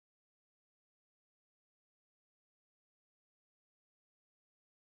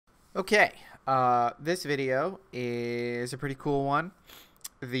Okay, this video is a pretty cool one.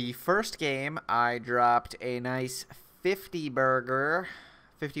 The first game, I dropped a nice 50 burger,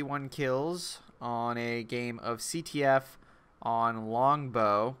 51 kills on a game of CTF on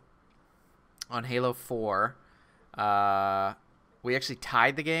Longbow on Halo 4. We actually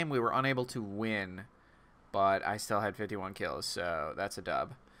tied the game. We were unable to win, but I still had 51 kills, so that's a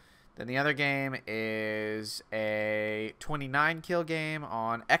dub. Then the other game is a 29 kill game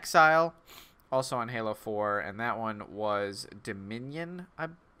on Exile, also on Halo 4, and that one was Dominion, I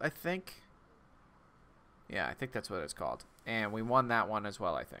think. Yeah, I think that's what it's called. And we won that one as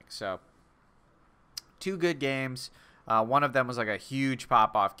well, I think. So, two good games. One of them was like a huge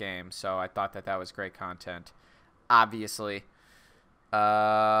pop-off game, so I thought that was great content, obviously.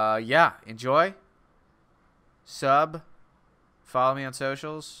 Yeah, enjoy. Sub. Follow me on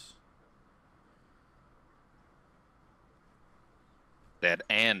socials. That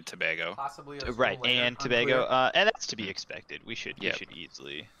and Tobago. Possibly right, and Tobago. And that's to be expected. We should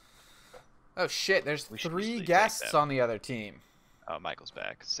easily. Oh shit! There's 3 guests on the other team. Oh, Michael's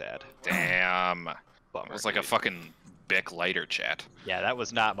back. Sad. Damn. Bummer, it was like a fucking Bic lighter chat. Yeah, that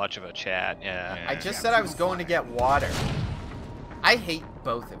was not much of a chat. Yeah. I just said I was going to get water. I hate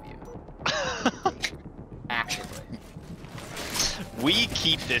both of you. Actively. We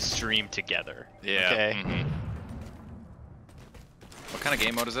keep this stream together. Yeah. Okay. Mm-hmm. What kind of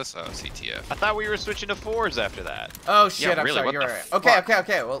game mode is this? Oh, CTF. I thought we were switching to 4s after that. Oh shit! Yeah, I'm really, sorry. what You're the right. fuck?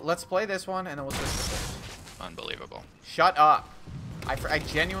 Okay. Well, let's play this one and then we'll switch to 4. Unbelievable. Shut up! I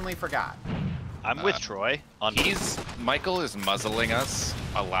genuinely forgot. I'm with Troy. Michael is muzzling us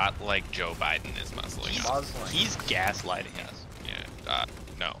a lot like Joe Biden is muzzling us. He's gaslighting us. Yeah.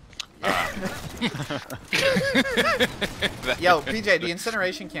 No. Yo, PJ, the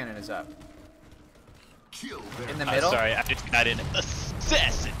incineration cannon is up. In the middle? Sorry, I just got an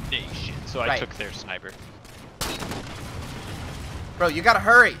assassination, so I took their sniper. Bro, you gotta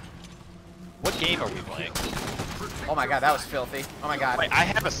hurry! What game are we playing? Oh my god, that was filthy. Oh my god. Wait, I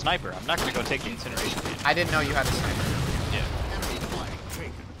have a sniper. I'm not gonna go take the incineration cannon. I didn't know you had a sniper. Yeah.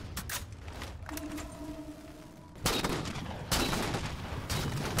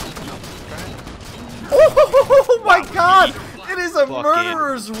 Oh my god! It is a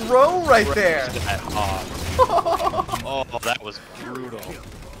murderer's row right there! Oh, that was brutal.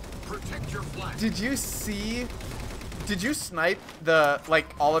 Did you see? Did you snipe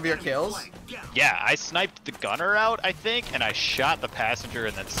all of your kills? Yeah, I sniped the gunner out, I think, and I shot the passenger,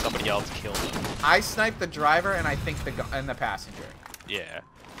 and then somebody else killed him. I sniped the driver and I think the passenger. Yeah.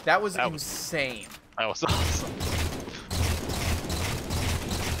 That was insane. That was awesome.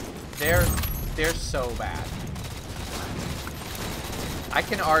 They're so bad. I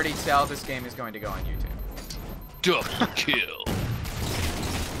can already tell this game is going to go on YouTube. Double kill.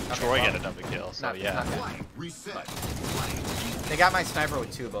 Troy got a double kill, so yeah. But they got my sniper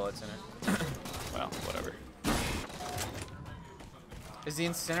with 2 bullets in it. Well, whatever. Is the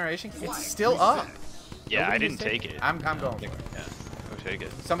incineration? It's still up. Yeah, I didn't take it. I'm going for it. Yeah, go take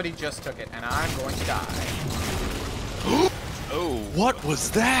it. Somebody just took it, and I'm going to die. Oh, what was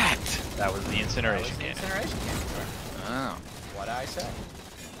that? That was the incineration cannon. Incineration cannon. Oh. What I said.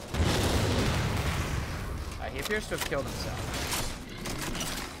 He appears to have killed himself.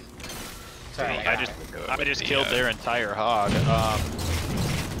 Sorry, I just killed their entire hog.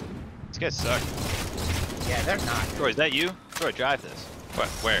 These guys suck. Yeah, they're not. Troy, is that you? Troy, drive this. What?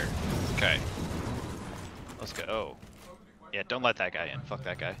 Where? Okay. Let's go. Oh. Yeah, don't let that guy in. Fuck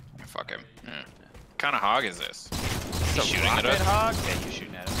that guy. Fuck him. Yeah. What kind of hog is this? It's shooting at rocket us? hog? Yeah, you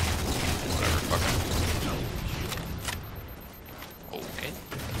shooting at him. Whatever, fuck him. Okay.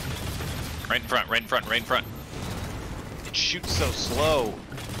 Right in front, right in front, right in front. It shoots so slow.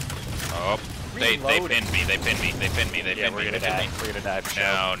 Oh, they pinned me, they pinned me, they pinned me, they pinned me. We're gonna die. We're gonna die for sure.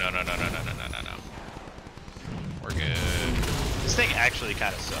 No. We're good. This thing actually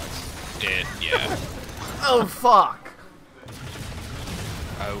kind of sucks. Yeah. Oh, fuck.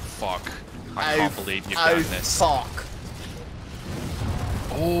 Oh, fuck. I can't believe you've done this. Fuck.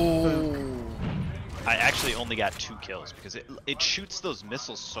 Oh. I actually only got 2 kills because it shoots those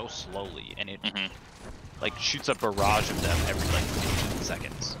missiles so slowly, and it like shoots a barrage of them every like 15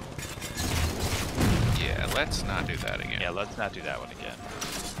 seconds. Yeah, let's not do that again. Yeah, let's not do that one again.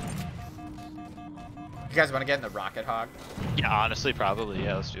 You guys want to get in the rocket hog? Yeah, honestly, probably.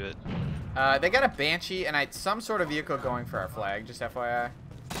 Yeah, let's do it. They got a Banshee and some sort of vehicle going for our flag, just FYI.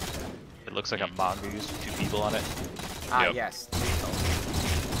 It looks like a mongoose with 2 people on it. Ah, yes.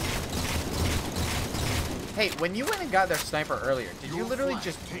 Hey, when you went and got their sniper earlier, did you literally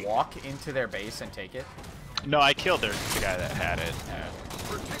just walk into their base and take it? No, I killed the guy that had it.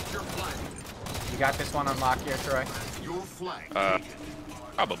 You got this one on lock here, Troy?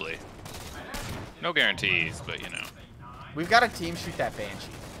 Probably. No guarantees, but you know. We've got a team shoot that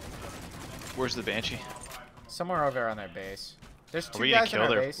Banshee. Where's the Banshee? Somewhere over there on their base. There's Are two we gonna guys in kill our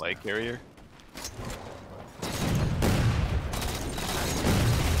their base. flag carrier?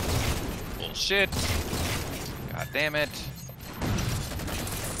 Bullshit. God damn it.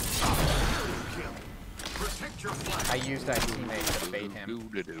 I used that teammate to bait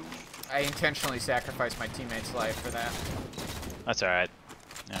him. I intentionally sacrificed my teammate's life for that. That's alright.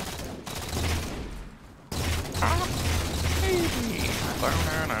 Yeah.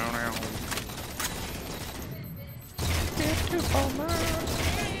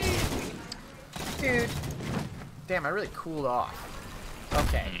 Dude. Damn, I really cooled off.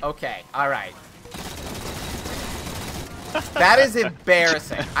 Okay, okay, alright. That is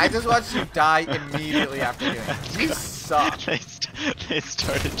embarrassing. I just watched you die immediately after doing it. You suck. They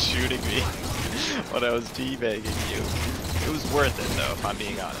started shooting me when I was teabagging you. It was worth it though, if I'm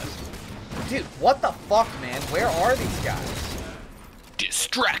being honest. Dude, what the fuck, man? Where are these guys?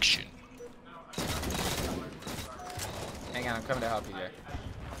 Distraction. Hang on, I'm coming to help you, Jay.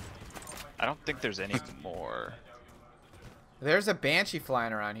 I don't think there's any more. There's a Banshee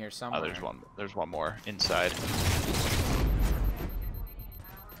flying around here somewhere. Oh, there's one. There's one more inside.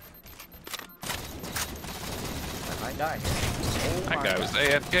 I might die here. Oh That my guy God. was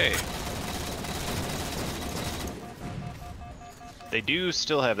AFK. They do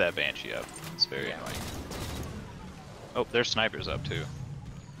still have that Banshee up. It's very annoying. Oh, their sniper's up too.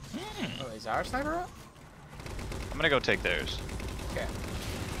 Oh, is our sniper up? I'm gonna go take theirs. Okay.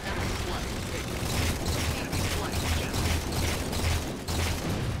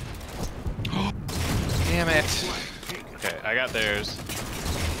 Damn it. Okay, I got theirs.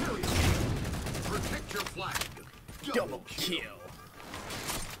 Double kill.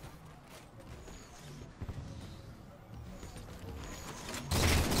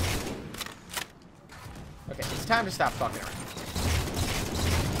 Okay, it's time to stop fucking around.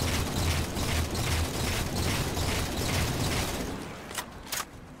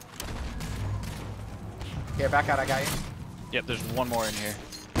 Here, back out, I got you. Yep, there's one more in here.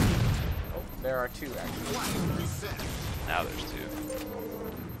 Oh, there are two, actually. Now there's two.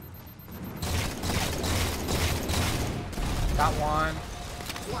 Got one.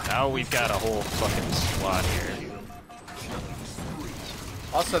 Now we've got a whole fucking squad here.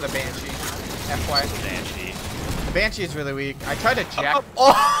 Also the Banshee. FY. Banshee. The Banshee is really weak. I tried to jack.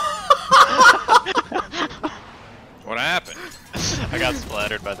 Oh! What happened? I got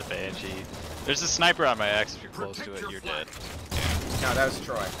splattered by the Banshee. There's a sniper on my axe. If you're close to it, you're dead. No, that was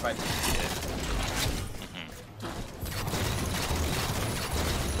Troy. But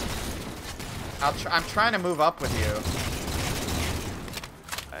I'm trying to move up with you.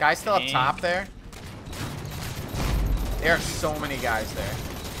 Guys still up top there? There are so many guys there.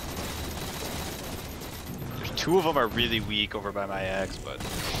 There's two of them are really weak over by my axe, but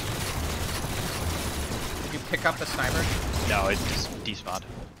Did you pick up the sniper? no, it just despawned.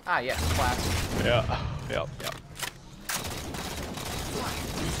 Ah, yes, classic. Yeah. Yep.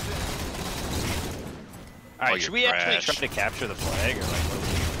 Alright, Oh, should you're we actually trash. try to capture the flag, or like,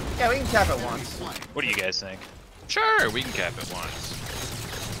 what Yeah, we can cap it once. do you guys think? Sure, we can cap it once.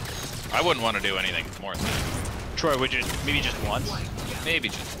 I wouldn't want to do anything more than that. Troy, would you maybe just once? Maybe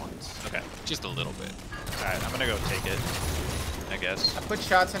just once. Okay. Just a little bit. Alright, I'm gonna go take it, I guess. I put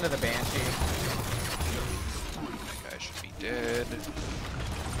shots into the Banshee. That guy should be dead.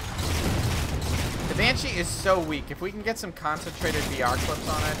 The Banshee is so weak. If we can get some concentrated VR clips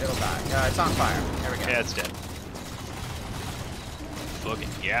on it, it'll die. It's on fire. There we go. Yeah, it's dead. Fucking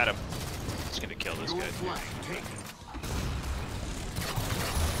get him. Just gonna kill this guy.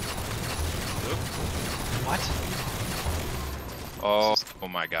 What? Oh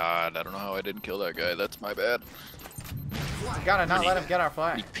my god, I don't know how I didn't kill that guy. That's my bad. We gotta not let him get our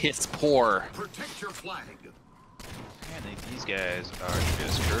flag. Piss poor. Protect your flag. Man, these guys are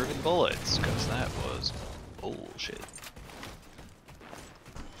just curving bullets, because that was bullshit.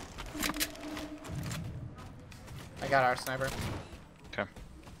 I got our sniper. Okay.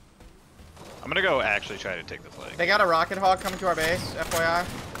 I'm gonna go actually try to take the flag. They got a rocket hog coming to our base, FYI.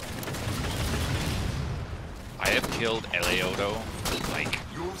 I have killed Elioto like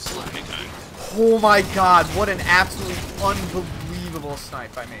so many times. Oh my god, what an absolutely unbelievable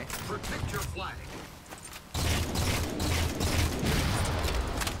snipe by me. Protect your flag.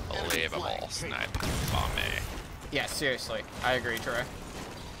 Unbelievable snipe on me. Yeah, seriously. I agree, Troy.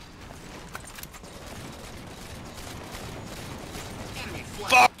 Enemy flag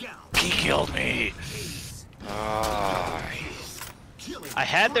Fuck! down. He killed me. Ah. Killing I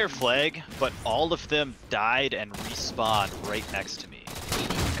had their flag, but all of them died and respawned right next to me.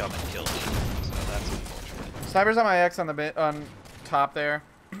 Come and kill me. So that's unfortunate. Sniper's on my X on the bit on top there.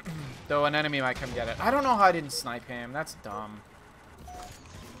 Though an enemy might come get it. I don't know how I didn't snipe him. That's dumb.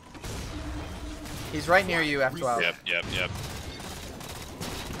 He's right near you, F12. Yep.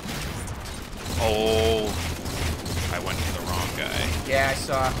 Oh, I went to the wrong guy. Yeah, I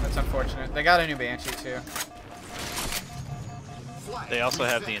saw. That's unfortunate. They got a new Banshee too. They also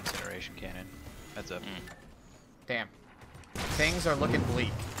have the incineration cannon. Heads up. Damn. Things are looking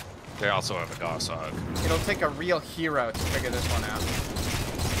bleak. They also have a Gauss Hog. It'll take a real hero to figure this one out.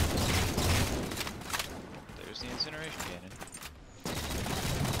 There's the incineration cannon.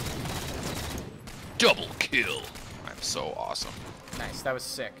 Double kill. I'm so awesome. Nice. That was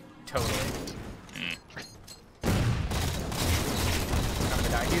sick. Totally. Coming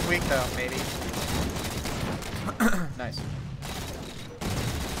to die. He's weak though, maybe. Nice.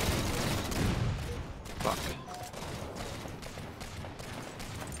 Fuck.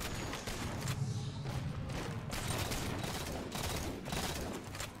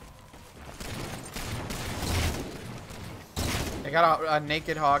 They got a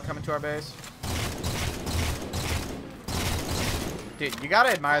naked hog coming to our base. Dude, you gotta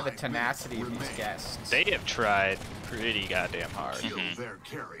admire the tenacity of these guests. They have tried pretty goddamn hard. Kill their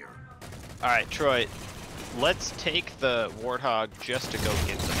carrier. Alright, Troy, let's take the Warthog just to go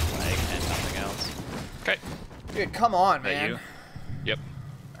get the flag and nothing else. Okay. Dude, come on, Is that man. you? Yep.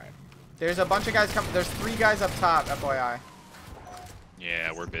 There's a bunch of guys coming. There's 3 guys up top, FYI.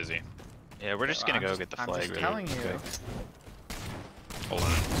 Yeah, we're busy. Yeah, we're just gonna go get the I'm flag just really telling you. quick. Hold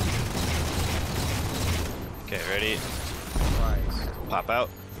on. Okay, ready? Christ. Pop out.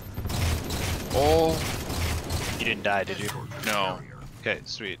 Oh. You didn't die, did you? No. Okay,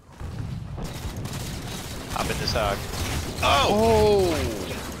 sweet. Hop in this hog. Oh.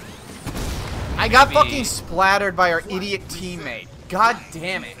 I got Maybe- fucking splattered by our idiot teammate. God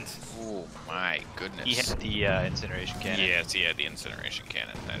damn it. Oh my goodness. He had the incineration cannon. Yes, he had the incineration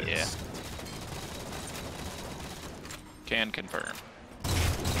cannon. That is. Yeah. Can confirm.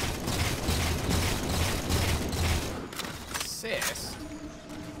 Assist.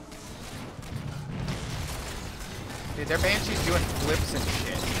 Dude, their Banshee's doing flips and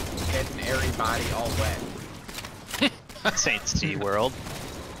shit. Getting airy body all wet. Saint Sea World.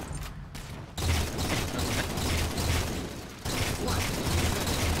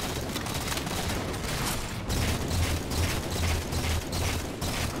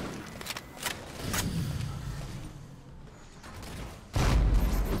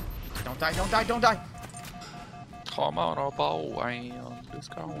 Don't die, don't die, don't die. Come on, boy. Let's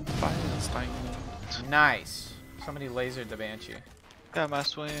go fast. Nice. Somebody lasered the Banshee. Got my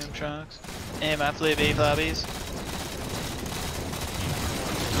swim trunks and my flippy floppies.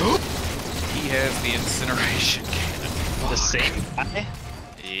 He has the incineration cannon. The same guy?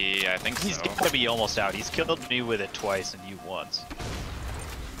 Yeah, I think He's so. gotta be almost out. He's killed me with it twice and you once.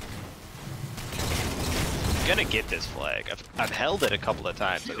 I'm gonna get this flag. I've held it a couple of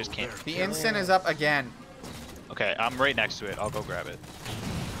times. I just can't. The Incin is up again. Okay, I'm right next to it. I'll go grab it.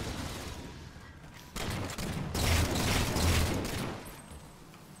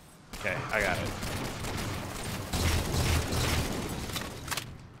 Okay, I got it.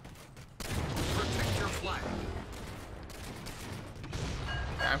 Protect your flag.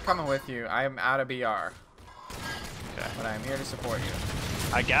 I'm coming with you. I am out of BR. Okay. But I am here to support you.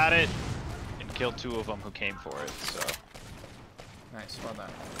 I got it and killed 2 of them who came for it, so. Nice, well done.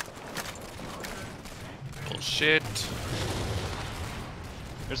 Bullshit.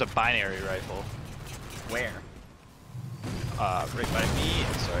 There's a binary rifle. Where? Right by me.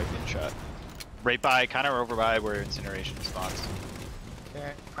 Sorry, getting shot. Right by, kind of over by where incineration spawns.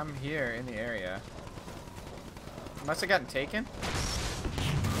 Okay, I'm here in the area. Must have gotten taken?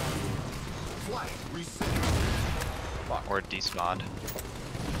 Flag reset. Fuck. Or despawned.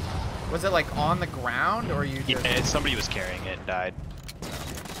 Was it like on the ground or you just... Yeah, somebody was carrying it and died.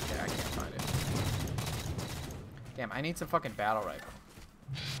 Yeah, I can't find it. Damn, I need some fucking battle rifle.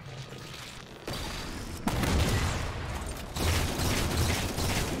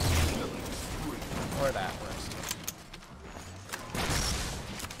 Or that worst.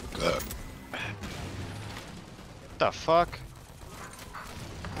 What the fuck?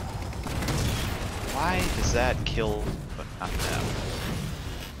 Why does that kill but not them?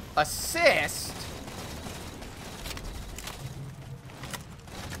 Assist?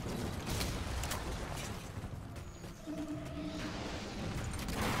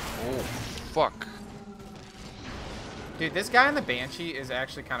 Oh, fuck. Dude, this guy in the Banshee is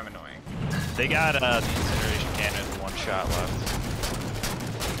actually kind of annoying. They got the incineration cannon with 1 shot left.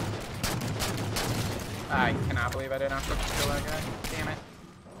 I cannot believe I did not kill that guy. Damn it.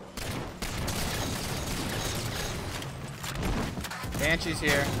 Banshee's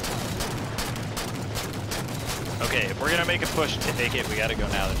here. Okay, if we're gonna make a push to take it, we gotta go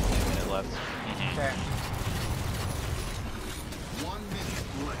now. There's only a minute left. Okay. 1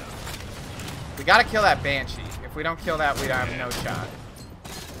 minute left. We gotta kill that Banshee. If we don't kill that, we have no shot.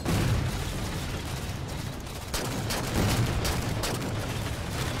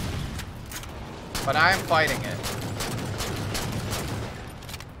 But I am fighting it.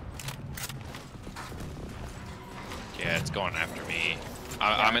 Yeah, it's going after me.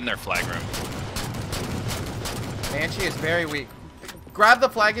 I'm in their flag room. Banshee is very weak. Grab the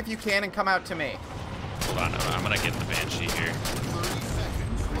flag if you can and come out to me. Hold on, I'm gonna get the Banshee here. 30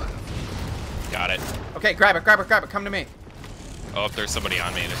 seconds left. Got it. Okay, grab it, grab it, grab it. Come to me. Oh, if there's somebody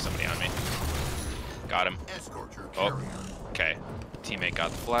on me, there's somebody on me. Got him. Escort your Oh, carrier. okay. Teammate got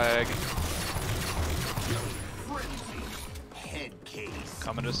the flag. Frenzy. Head case.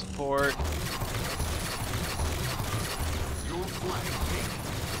 Coming to support. Your flag taken.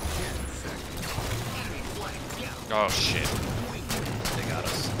 10 seconds. Enemy flag down. Oh shit. They got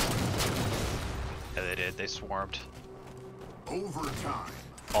us. Yeah, they did. They swarmed. Overtime.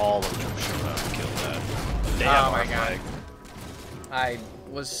 All of them showed up and killed that. They have Oh our my god. flag. I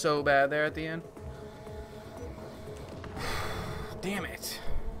was so bad there at the end. Damn it.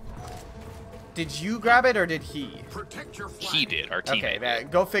 Did you grab it or did he? Protect your flag. He did, our teammate. Okay,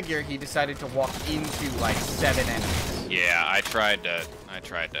 go figure he decided to walk into like 7 enemies. Yeah, I tried to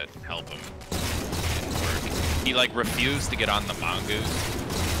help him. Didn't work. He like refused to get on the mongoose.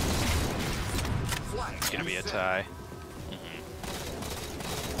 Flag It's gonna be a reset. tie.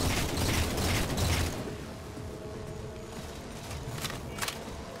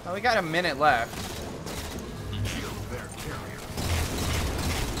 Well, we got a minute left. Kill their carrier.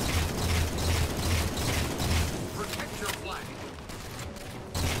 Protect your flag.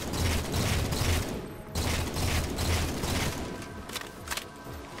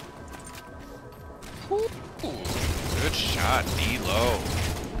 Ooh, good shot, D-low.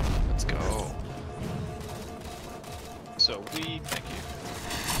 Let's go. So thank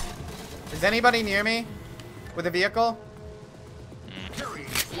you. Is anybody near me with a vehicle? Carrying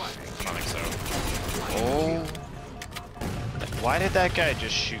flag. I think so. Oh, Why did that guy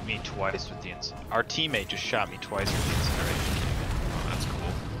just shoot me twice with the Our teammate just shot me twice with the incineration. oh, that's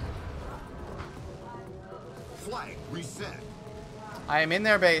cool. Flag reset. I am in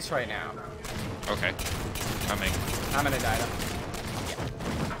their base right now. Okay, coming. I'm gonna die though.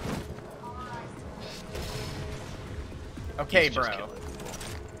 Okay, He's just bro. killing.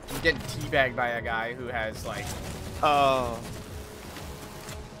 I'm getting teabagged by a guy who has like. Oh.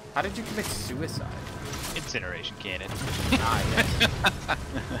 How did you commit suicide? Incineration cannon. Ah, yes.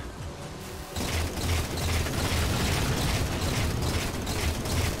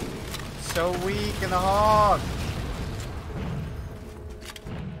 So weak in the hog.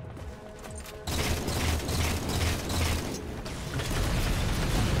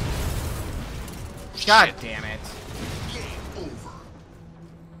 God Shit. damn it. Game over.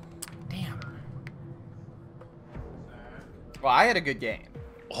 Damn. Well, I had a good game.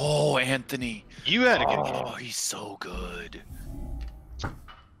 Oh, Anthony. You had a good game. Oh, he's so good. Yeah,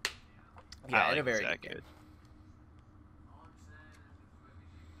 I had a think very it's that good game.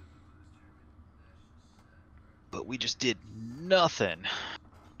 But we just did nothing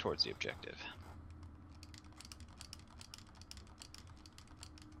towards the objective.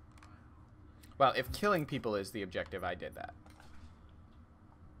 Well, if killing people is the objective, I did that.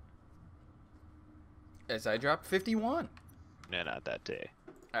 As I dropped 51. No, not that day.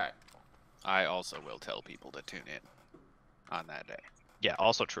 Alright. I also will tell people to tune in on that day. Yeah,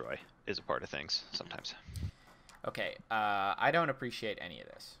 also Troy is a part of things sometimes. Okay, I don't appreciate any of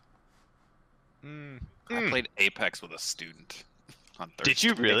this. I played Apex with a student on Thursday. Did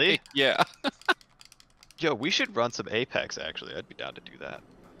you really? Yeah. Yo, we should run some Apex actually. I'd be down to do that.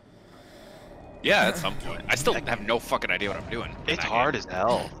 Yeah, at some point. I still have no fucking idea what I'm doing. in It's that hard game. as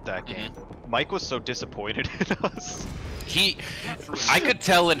hell, that game. Mike was so disappointed in us. I could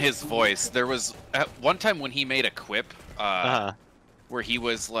tell in his voice. There was at one time when he made a quip where he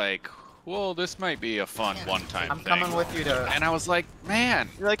was like, well, this might be a fun one-time I'm thing. coming with you to... And I was like, man.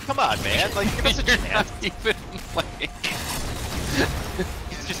 You're like, come on, man. Like, give us a You're chance. not even like...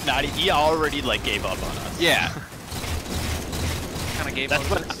 He's just not. He already like gave up on us. Yeah. Kind of gave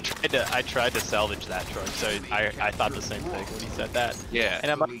That's up. what I tried to salvage that truck. So I thought the same thing when he said that. Yeah.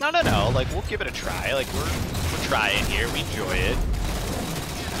 And I'm like, no. Like, we'll give it a try. Like, we're trying here. We enjoy it.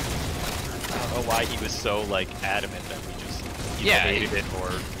 I don't know why he was so like adamant that we just either hated it or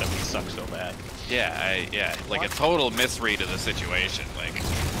that we suck so bad. Yeah, like a total misread of the situation. Like,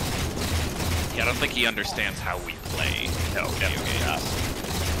 I don't think he understands how we play video games.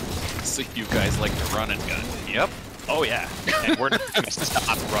 So you guys like to run and gun. Yep. Oh yeah. And we're not going to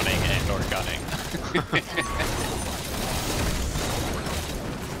stop running and or gunning.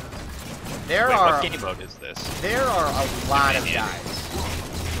 What game mode is this? There are a lot of guys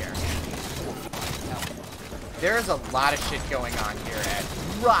here. There's a lot of shit going on here at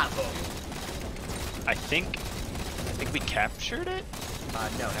Bravo. I think we captured it? No,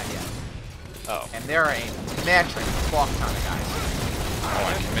 not yet. Oh. And there are a metric fuck ton of guys. Oh,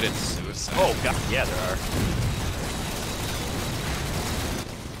 I committed suicide. Oh god, yeah, there are.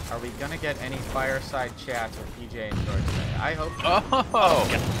 Are we gonna get any fireside chats with PJ and George today? I hope so. Oh!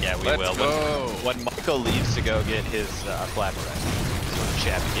 Yeah, we Let's will. go. When Michael leaves to go get his flatbread, so the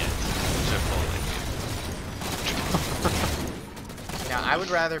chat begins. Now, I would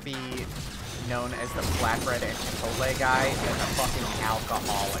rather be known as the flatbread and Chipotle guy than a fucking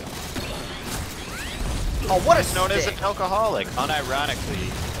alcoholic. Oh, what is known as an alcoholic?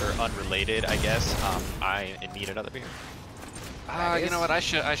 Unironically, or unrelated, I guess. I need another beer. You know what? I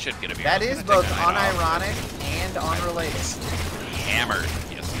should get a beer. That is both unironic and unrelated. Hammered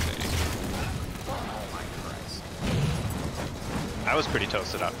yesterday. Oh my Christ. I was pretty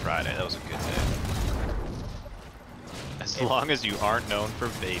toasted on Friday. That was a good day. As long as you aren't known for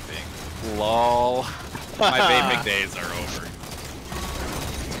vaping. Lol. My vaping days are over.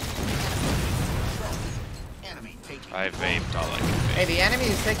 I vaped all I could vape. Hey, the enemy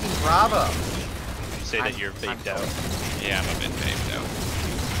is taking Bravo. You say that you're vaped out. Yeah, I'm a bit vaped out.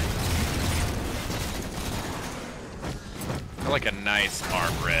 I like a nice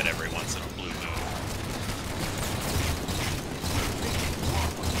arm red every once in a blue moon.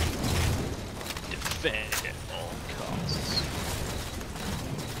 Defend at all costs.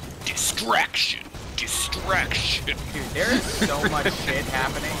 Distraction. Distraction. Dude, there is so much shit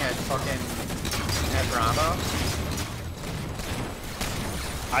happening at Bravo.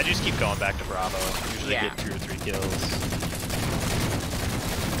 I just keep going back to Bravo. Usually Yeah. get 2 or 3 kills.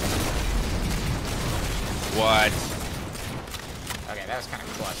 What? Okay, that was kind of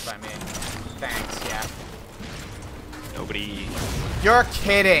clutch by me. Thanks, yeah. Nobody. You're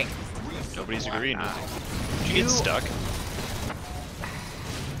kidding. Nobody's agreeing with you. Did you You- get stuck?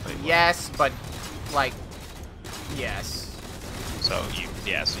 Yes, but, like, yes. So you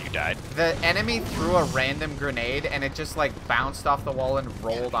died. The enemy threw a random grenade, and it just, like, bounced off the wall and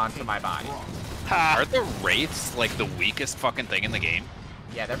rolled onto my body. Are the wraiths like the weakest fucking thing in the game?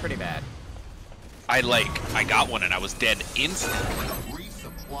 Yeah, they're pretty bad. I got one and I was dead instantly.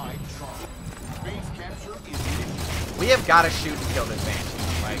 Resupply charge. Base capture is initiated. We have got to shoot and kill this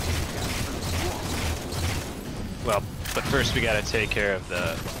Banshee. Like, Well, but first we gotta take care of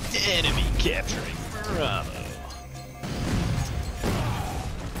the enemy capturing Bravo.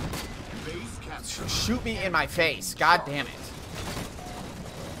 Base capture. shoot me in my face. God damn it.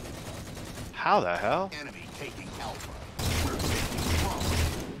 How the hell? Enemy taking Alpha. We're taking Bravo.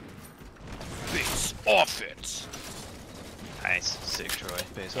 Base offense. Nice, sick Troy.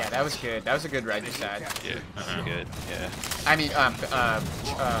 Base Yeah, that was good. That was a good regicide. Yeah. offense. Good. Yeah. I mean,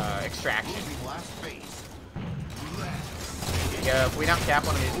 extraction. Moving last base. Yeah, if we don't cap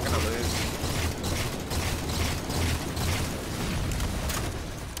one of these, we're gonna lose.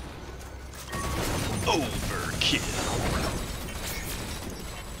 Overkill.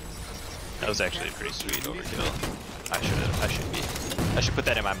 That was actually a pretty sweet overkill. I should put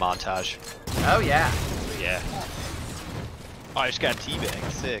that in my montage. Oh yeah. Yeah. Oh, I just got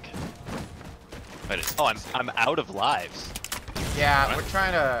teabagged. Sick. But it's, Oh, I'm out of lives. Yeah, What? we're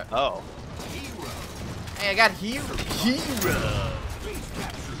trying to. Oh. Hey, I got hero.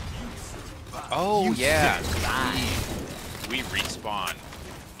 oh You yeah. survived. We respawn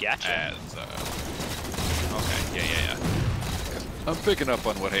Gotcha. as okay. Yeah. I'm picking up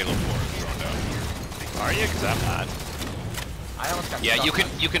on what Halo 4 is throwing down. Are you? Because I'm not. I almost got. Yeah, stuck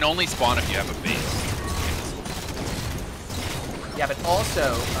on- you can only spawn if you have a base. Yeah, but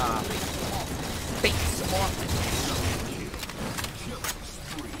also, base offense.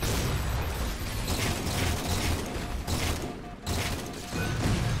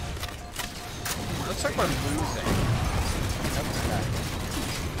 Looks like we're losing.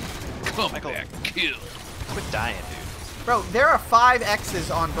 Come Michael. back, kill. Quit dying, dude. Bro, there are 5 X's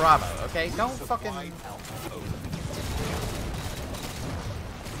on Bravo, okay? Don't fucking...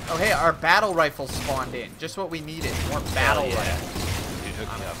 Oh, hey, our battle rifles spawned in. Just what we needed. More battle Hell yeah. rifles. Dude,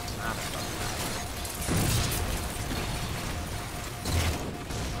 hook me up.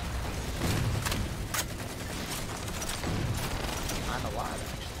 I'm alive,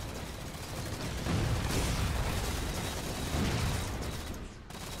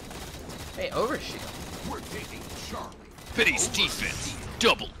 FIDDY's defense,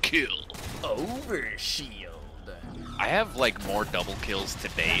 double kill. Overshield. I have like more double kills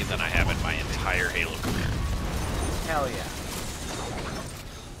today than I have in my entire Halo career. Hell yeah.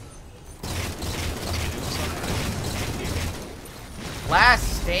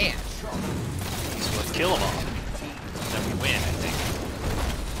 Last stand. So let's kill them all. Then we win, I think.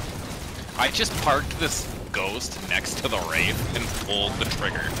 I just parked this ghost next to the Wraith and pulled the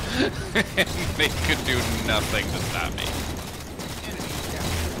trigger. And they could do nothing to stop me.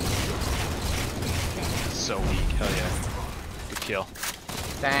 So weak. Hell yeah. Good kill.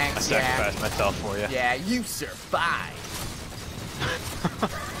 Thanks, I sacrificed myself for you. Yeah, you survived.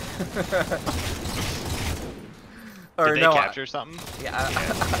 Did they capture something? Yeah,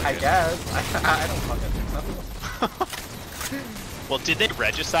 I guess. I don't fucking think so. Well, did they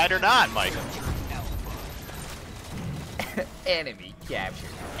regicide or not, Michael? Enemy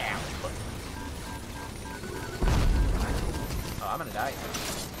captured. Alpha. Oh, I'm gonna die.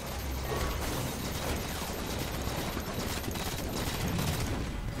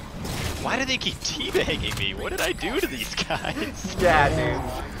 Why do they keep teabagging me? What did I do to these guys? Yeah,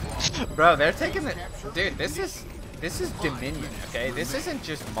 dude. Bro, they're taking the... Dude, this is Dominion, okay? This isn't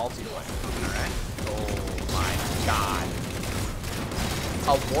just multiplayer, alright? Oh my god.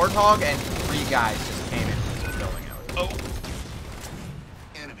 A Warthog and 3 guys just came in this building out. Oh.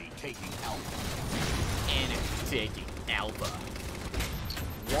 Enemy taking Alpha. Enemy taking Alpha.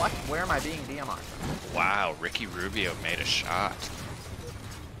 What? Where am I being DMR'd? Wow, Ricky Rubio made a shot.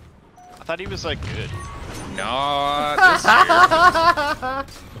 I thought he was like good. Not this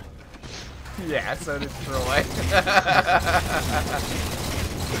year. Yeah, so did Troy.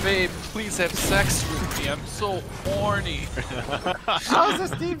 Babe, please have sex with me. I'm so horny. How is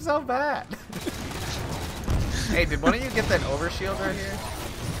this team so bad? Hey, did one of you get that overshield right here?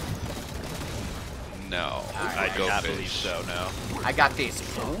 No, I do not believe so, no. I got this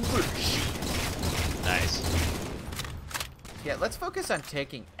overshield. Nice. Yeah, let's focus on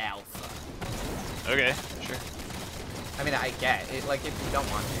taking Alpha. Okay, sure. I mean, I get it. Like, if you don't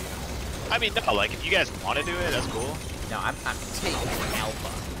want to, you know. I mean, no, like, if you guys want to do it, that's cool. No, I'm taking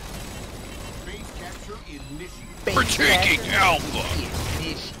Alpha. Base capture initiated. We're taking Alpha.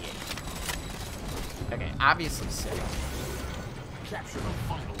 Initiate. Okay, obviously sick. Capture the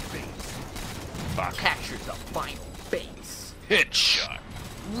final base. Fuck. Capture the final base. Headshot.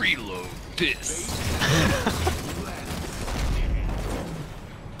 Reload this.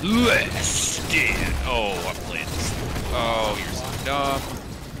 Let's stand. Oh, I'm playing this. Oh, you're so dumb.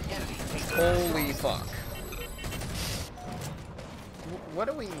 Holy fuck. What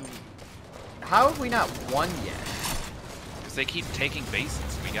do we... How have we not won yet? Because they keep taking bases.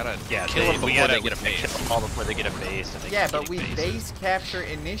 We gotta Yeah, kill them before they get a base. kill them all before they get a base. And they Yeah, keep but we getting base bases. capture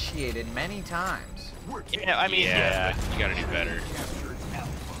initiated many times. Yeah, I mean, yeah. But you gotta do better.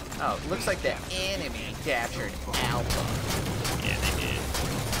 Oh, looks like the enemy captured Alpha. Yeah, they did.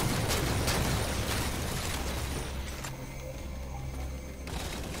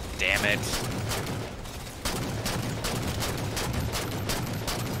 Damn it.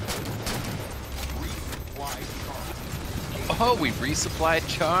 Oh, we resupplied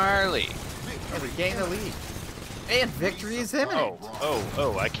Charlie. Yeah, we gained the lead. And victory is imminent.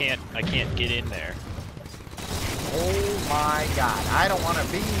 Oh, I can't get in there. Oh my god, I don't want to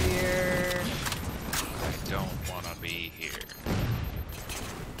be here. I don't want to be here.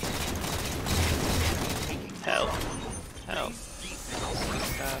 Hell. Hell.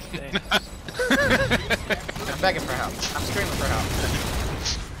 I'm begging for help. I'm screaming for help.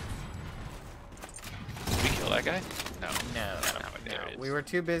 Did we kill that guy? No. No, There it is. we were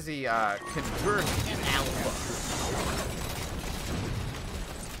too busy converting Alpha.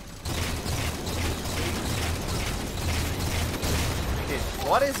 Dude,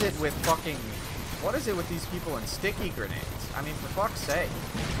 what is it with fucking... What is it with these people and sticky grenades? I mean, for fuck's sake.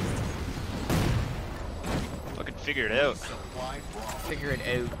 Fucking figure it out. Figure it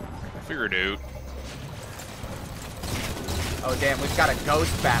out. Figured out. Oh damn, we've got a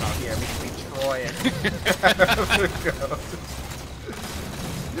ghost battle here between Troy and the ghost.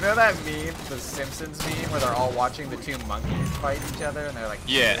 You know that meme, the Simpsons meme, where they're all watching the two monkeys fight each other and they're like...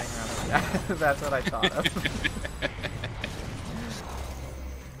 Yeah. That's what I thought of.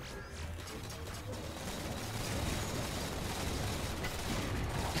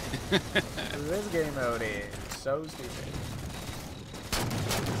 This game mode is so stupid.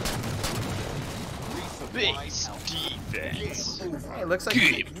 Base defense. Hey, it looks like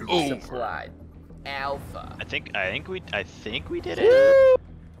Game we over. supplied Alpha. I think we did it.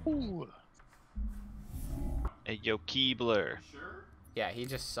 Woo! Hey, yo, Keebler. Yeah, he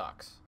just sucks.